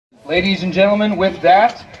Ladies and gentlemen, with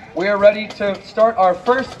that, we are ready to start our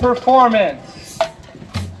first performance.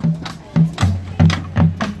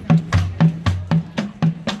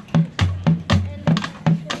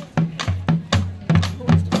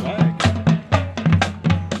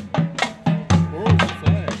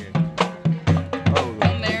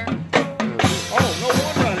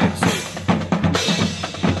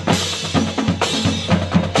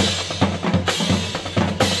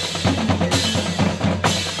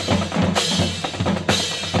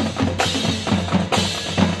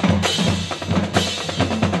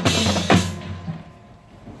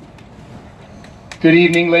 Good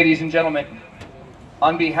evening, ladies and gentlemen.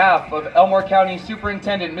 On behalf of Elmore County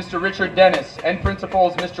Superintendent Mr. Richard Dennis and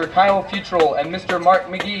Principals Mr. Kyle Futrell and Mr. Mark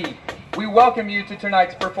McGee, we welcome you to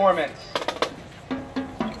tonight's performance.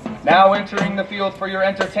 Now entering the field for your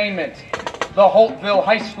entertainment, the Holtville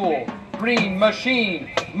High School Green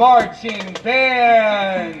Machine Marching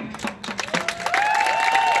Band.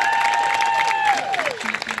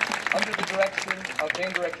 Under the direction of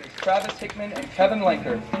band directors Travis Hickman and Kevin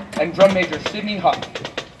Lenker and drum major Sidney Huck.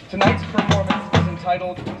 Tonight's performance is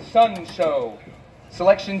entitled Sun Show.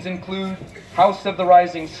 Selections include House of the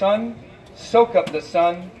Rising Sun, Soak Up the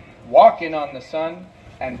Sun, Walkin' on the Sun,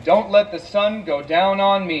 and Don't Let the Sun Go Down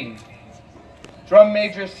on Me. Drum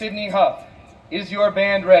major Sidney Huff, is your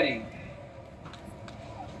band ready?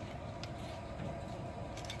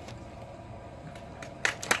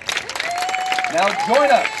 Now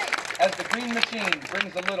join us as the Green Machine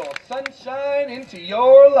brings a little sunshine into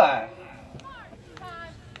your life.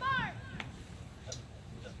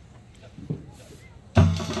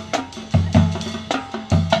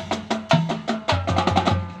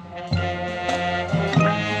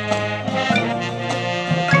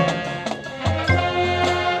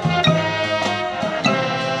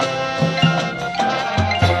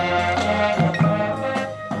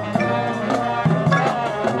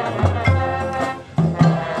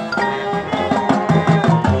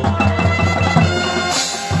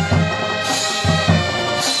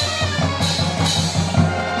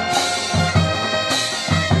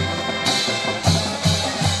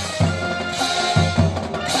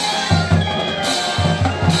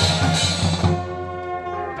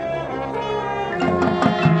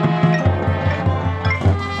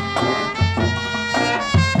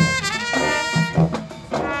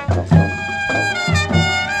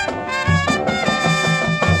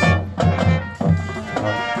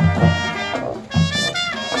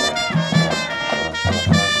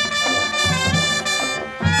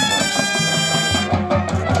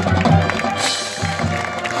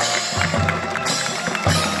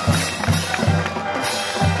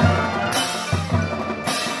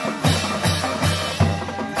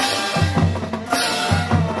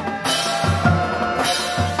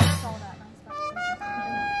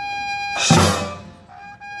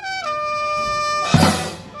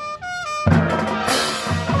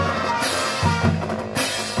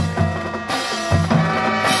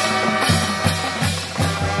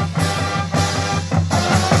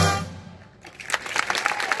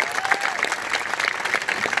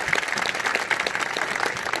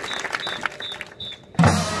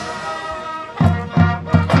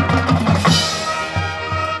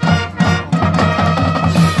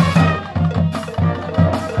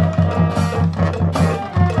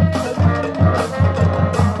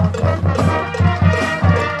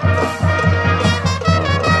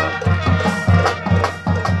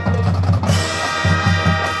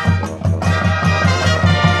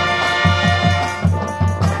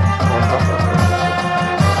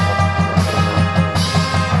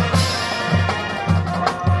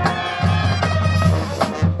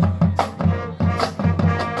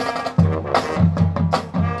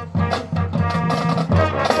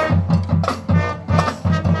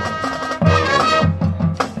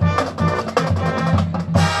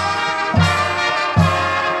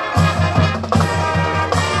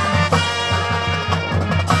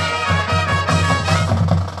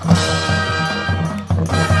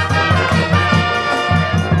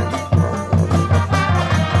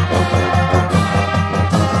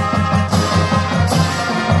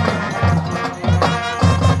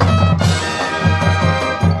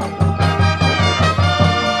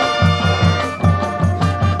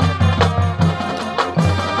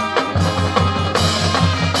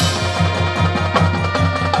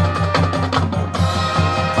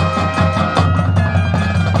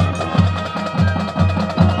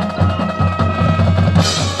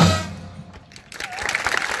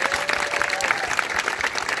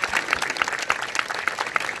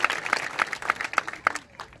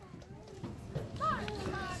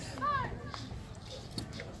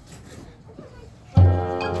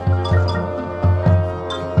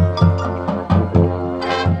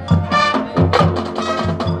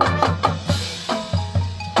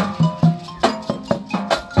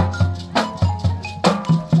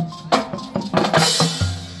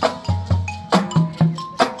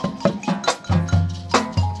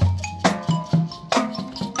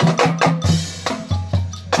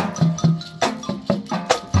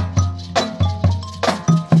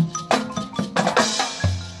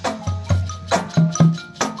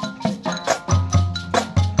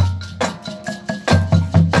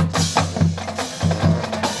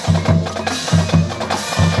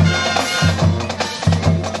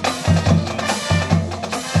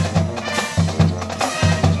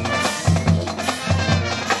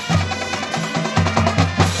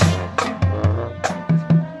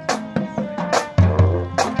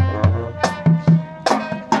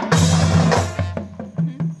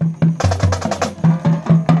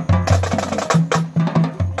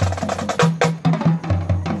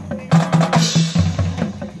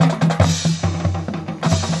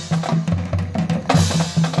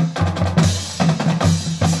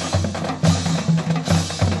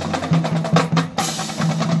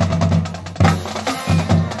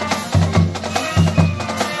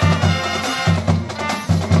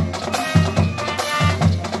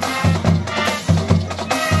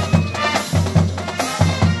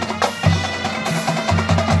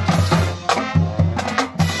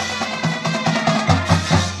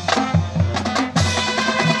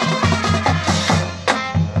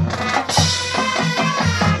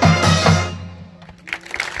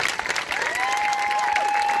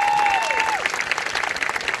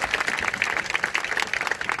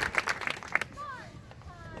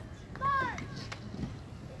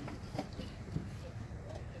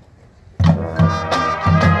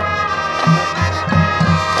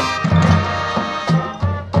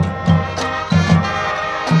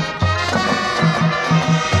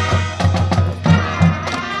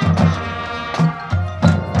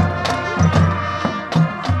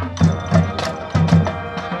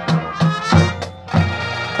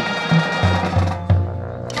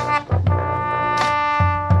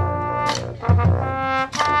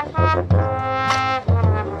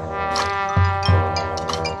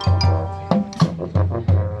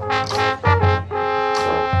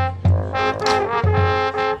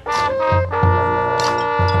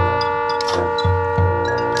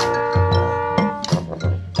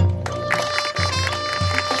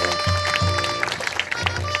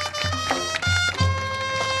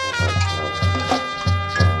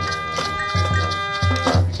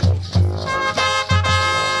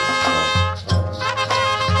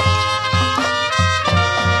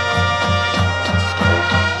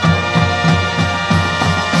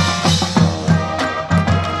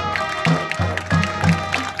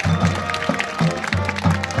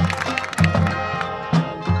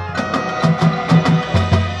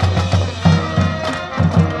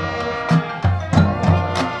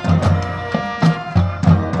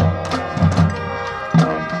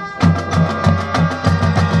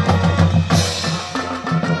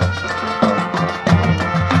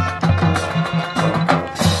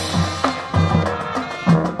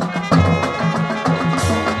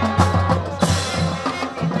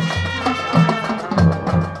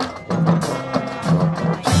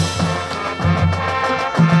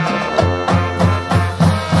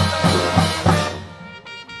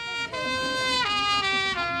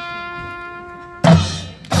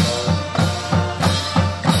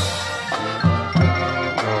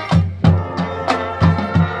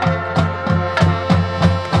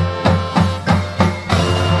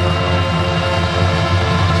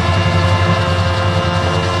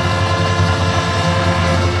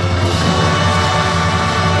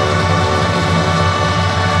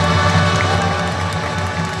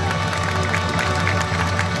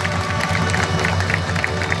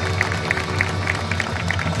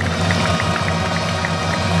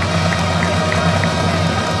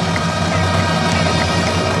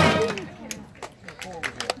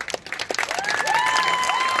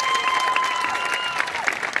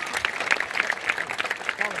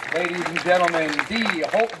 Ladies and gentlemen, the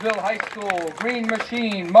Holtville High School Green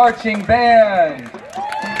Machine Marching Band.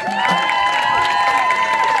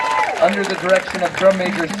 Under the direction of Drum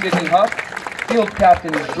Major Sidney Huff, Field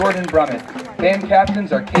Captain is Jordan Brummett. Band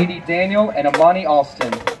Captains are Katie Daniel and Amani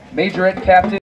Alston. Majorette Captain